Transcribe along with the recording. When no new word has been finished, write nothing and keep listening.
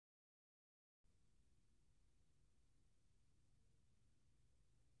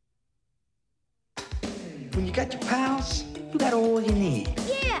you got your pals, you got all you need.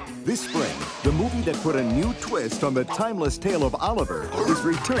 Yeah! This spring, the movie that put a new twist on the timeless tale of Oliver is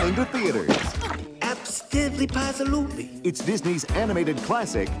returning to theaters. Absolutely, positively. It's Disney's animated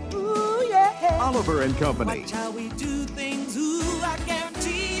classic, Ooh, yeah. Oliver and Company. Watch how we do things, ooh, I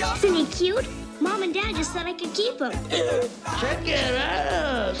guarantee you. Isn't he cute? Mom and Dad just said I could keep him. Check it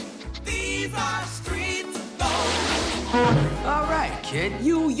out. These are streets of gold. All right, kid.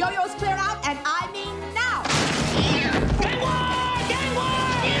 You yo-yos clear out, and I mean now! Gang war! Gang war!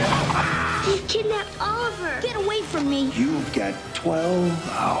 He kidnapped Oliver. Get away from me. You've got 12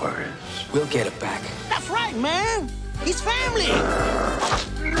 hours. We'll get it back. That's right, man. He's family.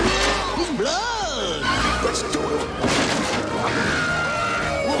 He's blood. Let's do it.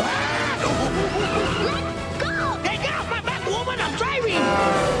 Let go! Hey, get off my back, woman. I'm driving.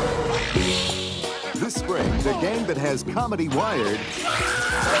 This spring, the gang that has comedy wired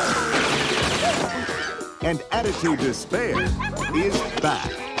and attitude to spare is back.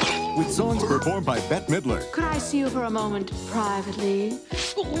 With songs performed by Bette Midler, Could I see you for a moment privately?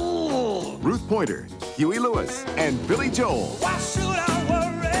 Ooh. Ruth Pointer, Huey Lewis, and Billy Joel. Why should I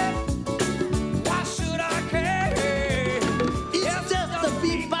worry? Why should I care? It's just a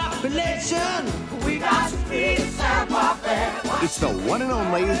big population. We got streets and puppets. It's the one and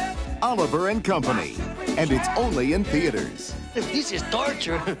only Oliver and Company, and it's only in theaters. If this is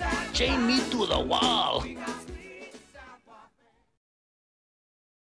torture, chain me to the wall.